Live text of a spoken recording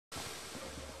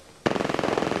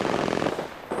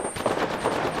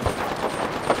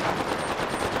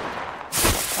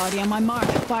Body on my mark,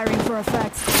 firing for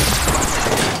effect.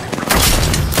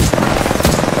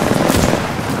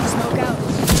 Smoke out.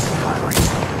 Firing.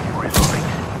 Reloading.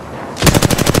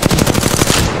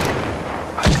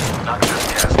 I did not just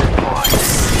cast it, boy.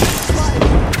 Spotted.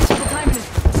 Double timing it.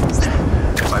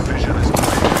 My vision is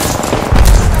clear.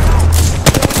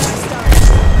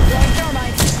 Throwing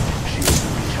thermite. Shield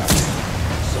recharging.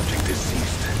 Subject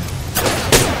deceased.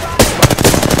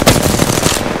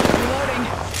 Reloading.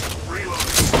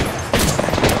 Reloading.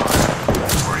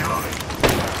 Reloading.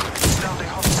 Sounding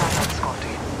hostile,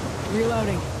 Scotty.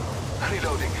 Reloading.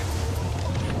 Reloading.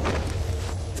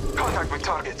 Contact with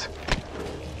target.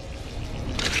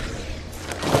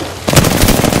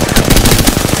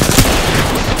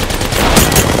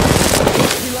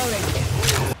 Reloading.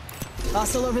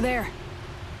 Hostile over there.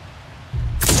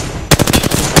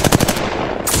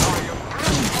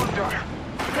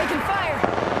 Taking fire.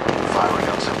 Firing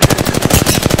on subject.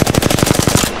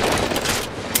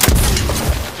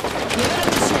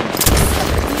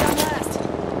 Lead on last.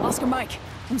 Oscar Mike,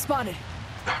 I'm spotted.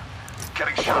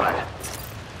 Getting shot at.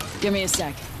 Give me a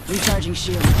sec. Recharging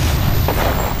shield.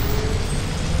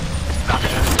 Not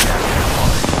just cast it,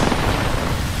 boy.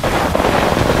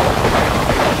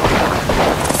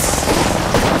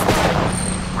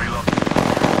 Reload.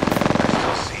 I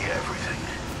still see everything.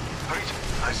 Wait,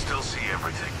 I still see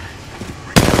everything.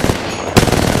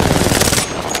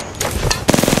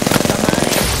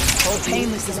 Old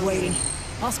Painless is waiting.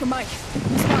 Oscar Mike,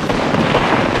 I'm spotted.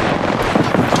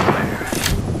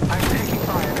 I'm taking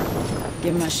fire.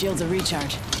 Give my shields a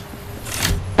recharge.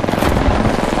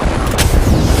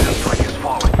 This ring is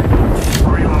falling.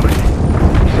 Reloading.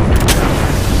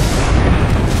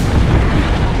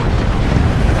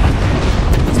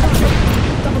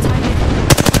 Double timing.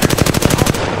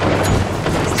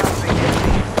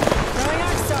 Throwing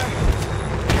Arc Star.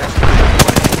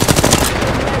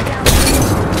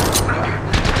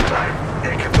 I'm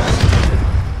incapacitated.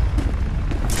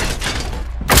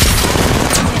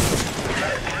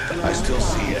 I still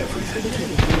see everything.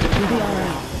 You'll be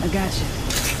alright. I got you.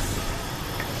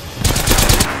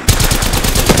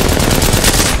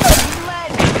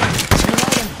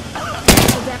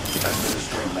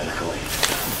 Administering medical aid.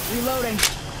 Reloading.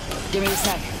 Give me a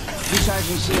sec.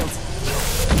 Recharging shields.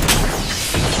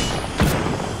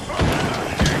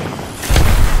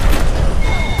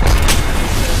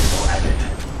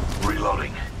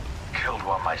 Reloading. Killed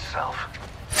one myself.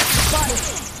 Spotted.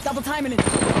 Double timing it.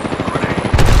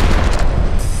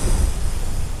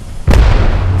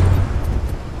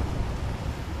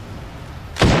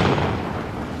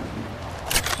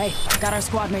 Hey, got our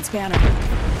squad mate's banner.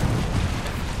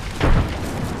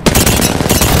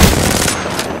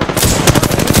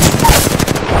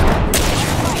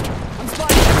 I'm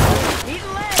spotted.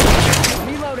 Eating lead.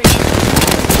 Reloading.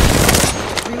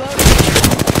 Reloading.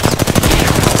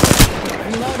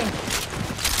 Reloading.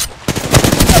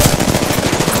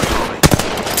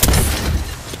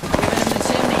 In the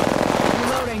chimney.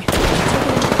 Reloading.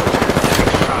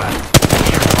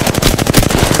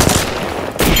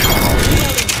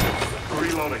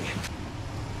 Reloading.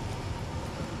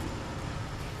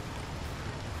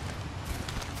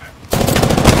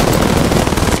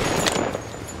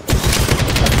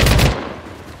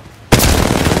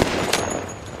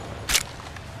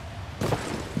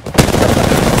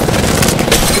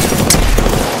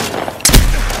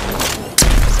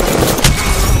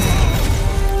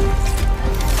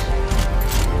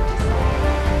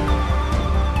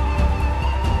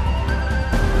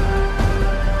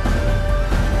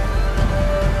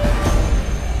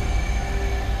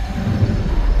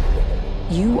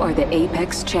 You are the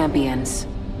Apex Champions.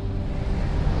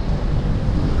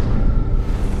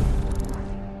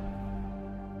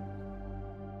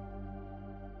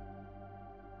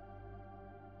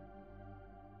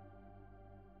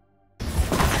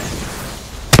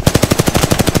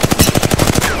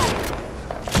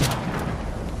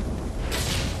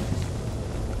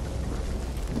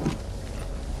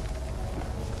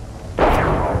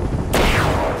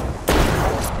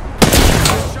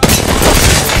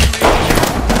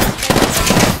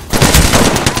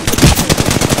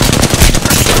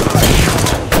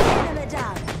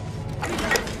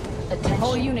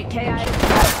 Whole unit KI.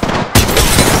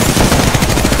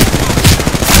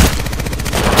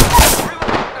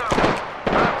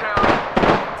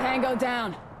 Tango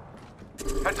down.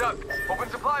 Heads up. Open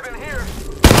supply bin here.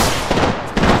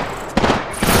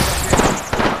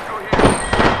 Go here.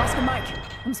 Oscar Mike,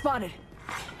 I'm spotted.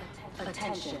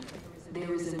 Attention.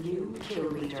 There is a new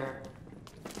kill leader.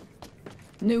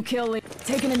 New kill lead.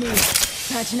 Taking a knee.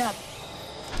 Patching up.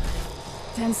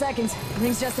 10 seconds.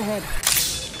 Rings just ahead.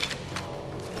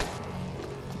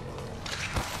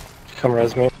 Come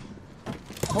res me.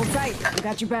 Hold tight. We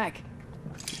got your back.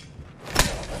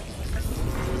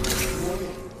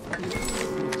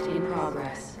 In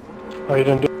progress. Oh, you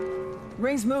didn't do.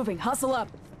 Ring's moving. Hustle up.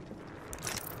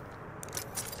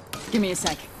 Give me a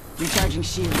sec. Recharging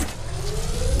shields.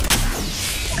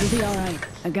 You'll be all right.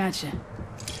 I gotcha.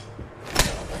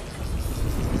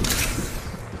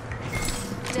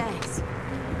 Thanks.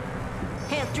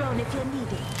 Health drone if you need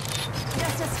it.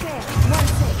 Just a spare. One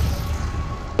sec.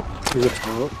 You just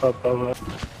up.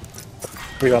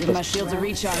 We got Give my this. shields a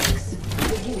recharge.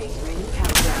 Beginning ring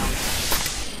countdown.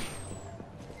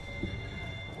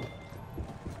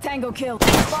 Tango kill.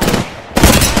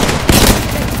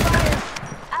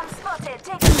 I'm spotted.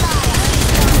 Take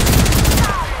fire.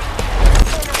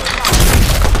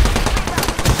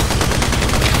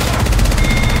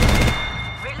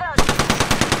 Reload.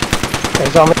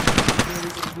 He's on me.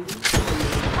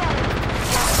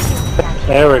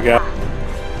 There we go.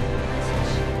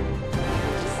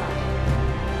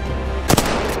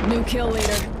 New kill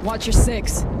leader. Watch your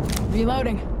six.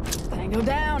 Reloading. Tango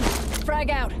down. Frag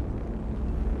out.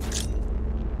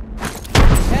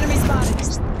 Enemy spotted.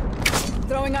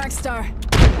 Throwing arc star.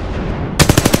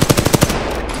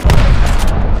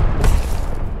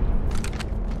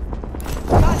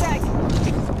 Contact.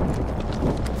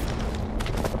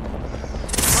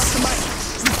 Lost the mic.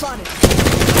 He's spotted.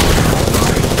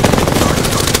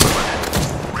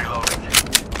 Reloading.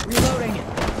 Reloading.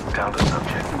 Down to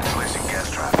subject. Placing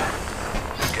gas trap.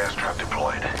 Gas trap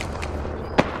deployed.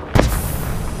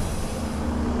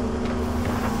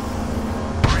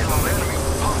 Reload enemy.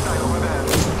 Hostile over there.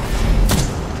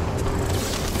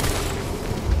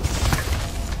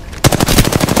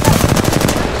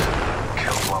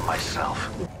 Killed one myself.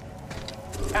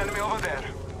 Enemy over there.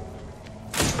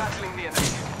 Battling the enemy.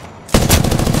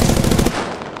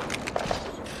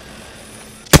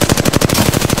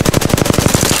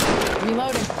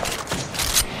 Reloading.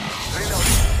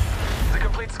 Reloading. The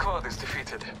complete squad is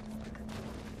defeated.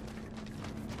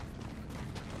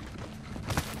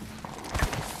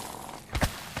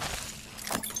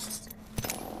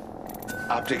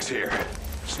 Optics here.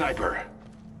 Sniper.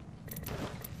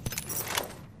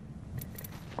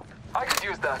 I could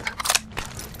use that.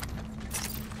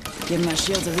 Give my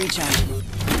shields a recharge.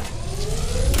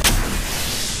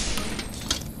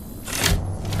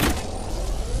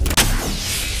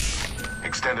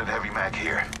 Extended heavy mag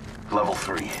here. Level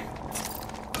 3.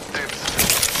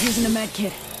 Dibs. Using a med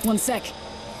kit. One sec.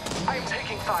 I'm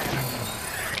taking fire.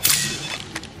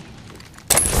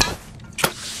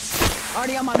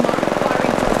 Already on my mark.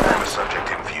 Firing for I have a subject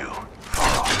in view.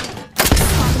 Far off.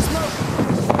 popping smoke.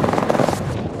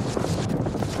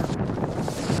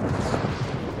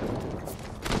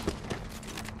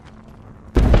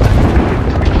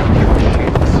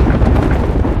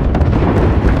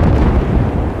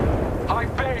 I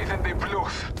bathe in the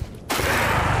blues.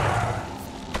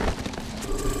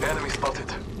 Enemy spotted.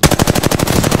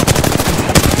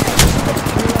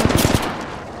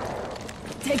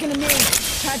 Taking a knee.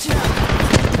 Catching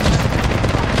up.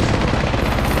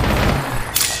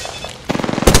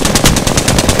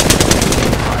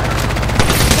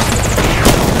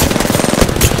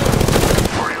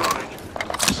 Reloading.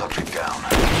 Subject down.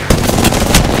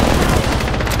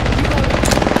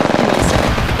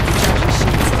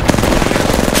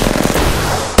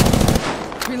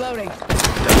 Reloading.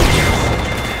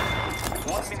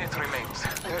 1 minute remains.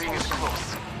 The ring is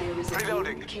close. There is a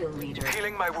Reloading. new kill leader.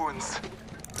 Healing my wounds.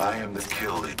 I am the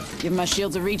kill leader. Give my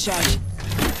shields a recharge.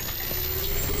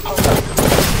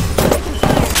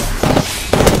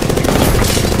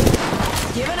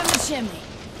 Giving him the chimney.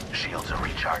 Shields are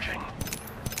recharging.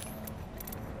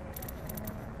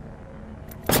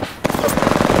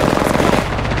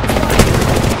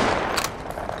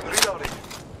 Reloading.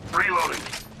 Reloading.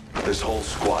 This whole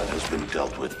squad has been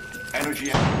dealt with.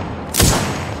 Energy.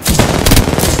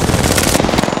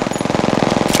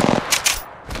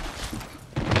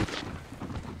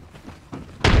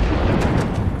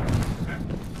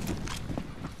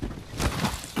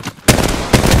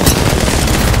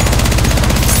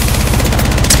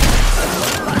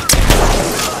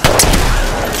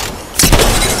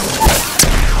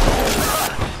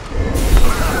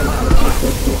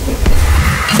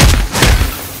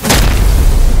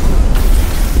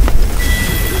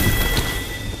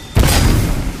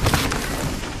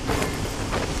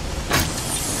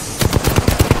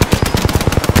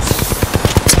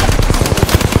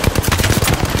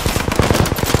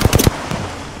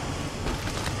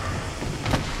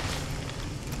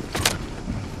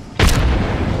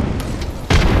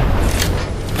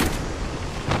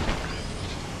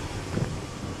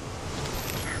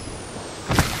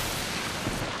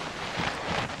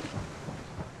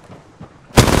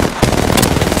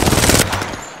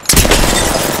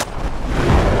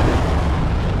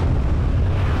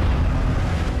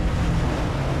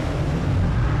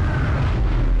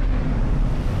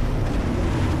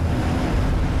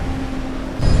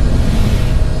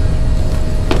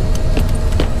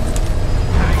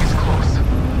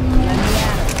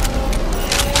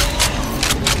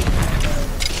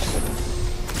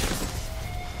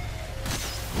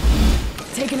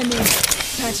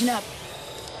 Charging up.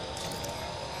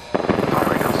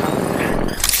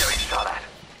 Getting shot at.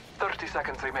 30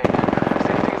 seconds remain.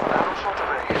 Safety is an arrow shot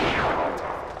away.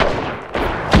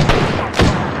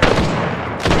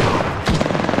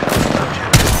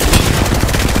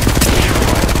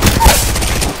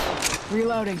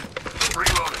 Reloading.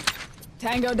 Reloading.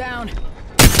 Tango down.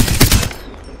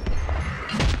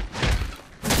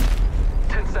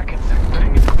 10 seconds.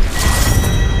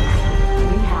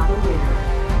 We have a winner.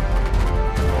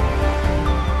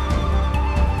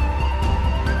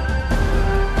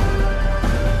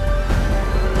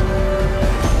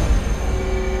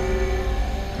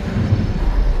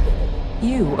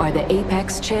 You are the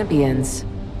Apex Champions.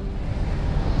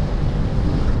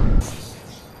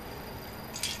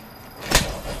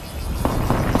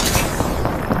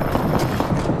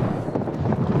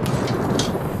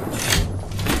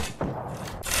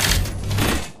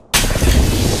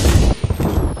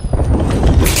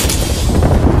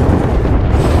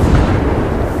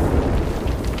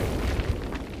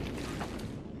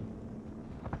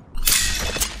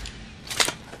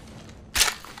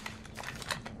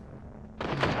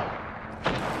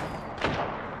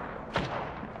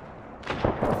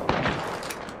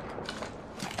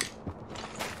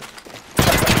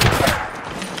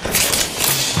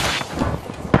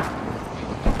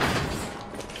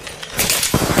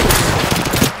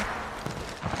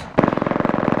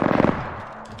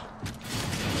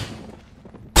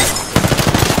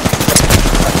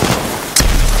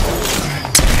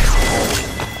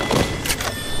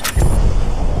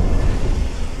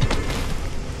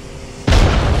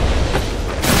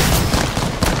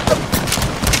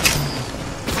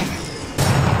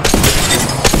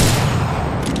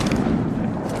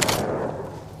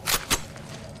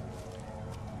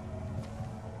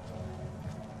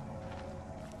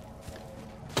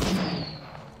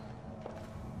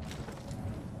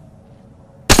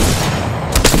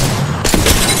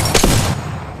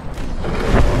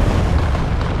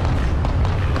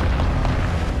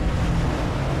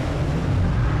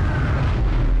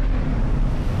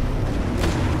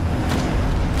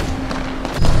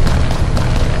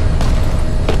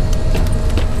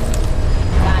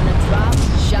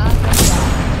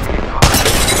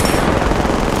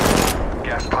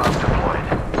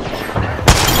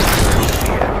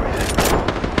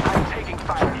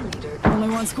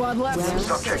 Squad left.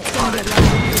 Subject That's spotted.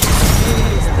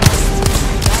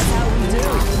 how we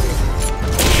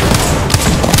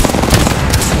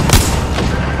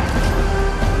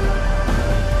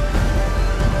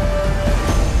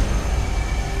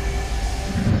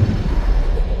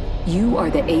do. You are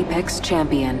the Apex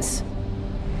Champions.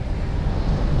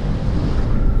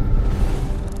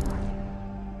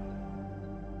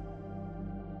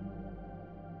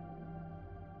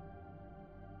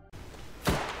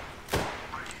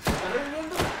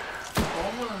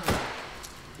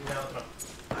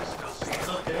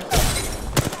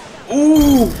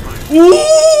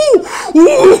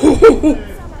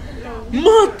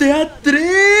 ¡Mate a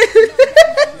 3!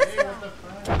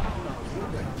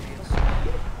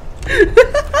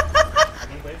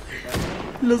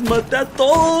 ¡Los maté a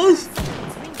todos!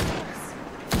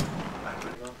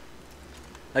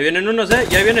 Ahí vienen unos,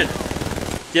 ya vienen.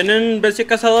 Tienen bestia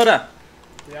cazadora.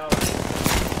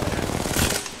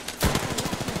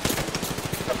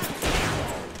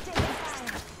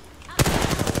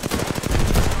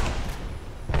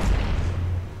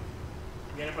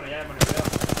 Viene por allá, demonio, cuidado.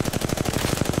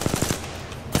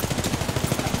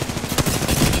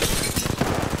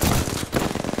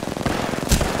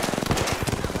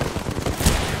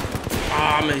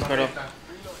 Ah, me disparó.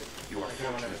 You are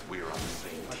fortunate we are on the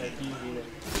same team.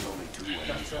 With only 2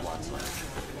 enemy squads left.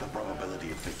 The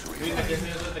probability of victory is high.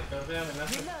 ¿Tienes el detector de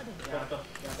amenaza?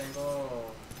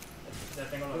 Ya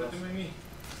tengo los dos.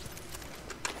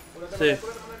 Sí.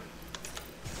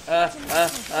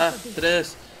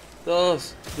 3,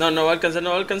 2. No va a alcanzar, no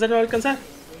va a alcanzar.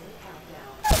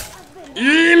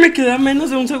 ¡Y me queda menos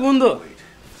de un segundo!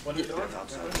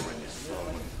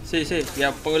 Sí,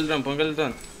 ya pongo el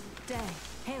dron,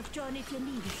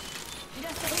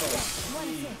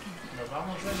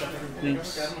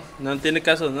 No tiene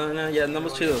caso, no, ya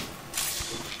andamos chido.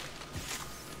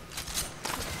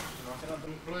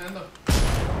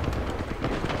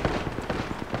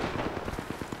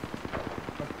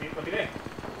 Lo tiré.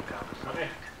 Maté.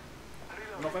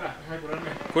 No fuera, déjame curarme.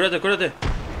 Cúrate.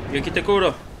 Y aquí te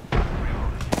cubro.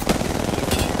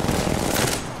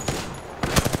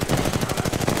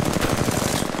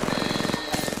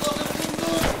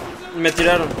 Me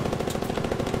tiraron.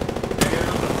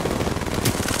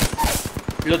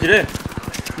 Lo tiré.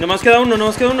 Nomás queda uno.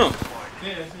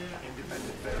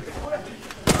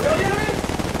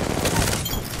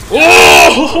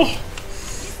 ¡Oh!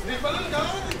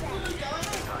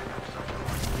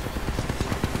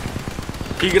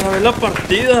 Y grabé la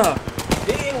partida.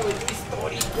 Momento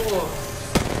histórico.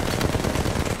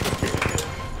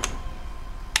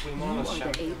 You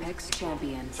are the Apex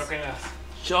champions. Chóquenlas.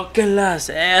 Chóquenlas.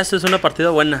 Eso es una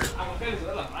partida buena. ¿A vos que les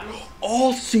sudan las manos?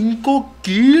 ¡Oh! 5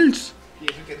 kills. Y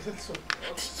eso que eres el sol.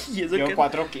 Y eso Yo que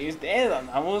 4 kills,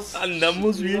 andamos.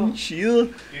 andamos bien chido.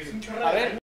 A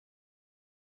ver,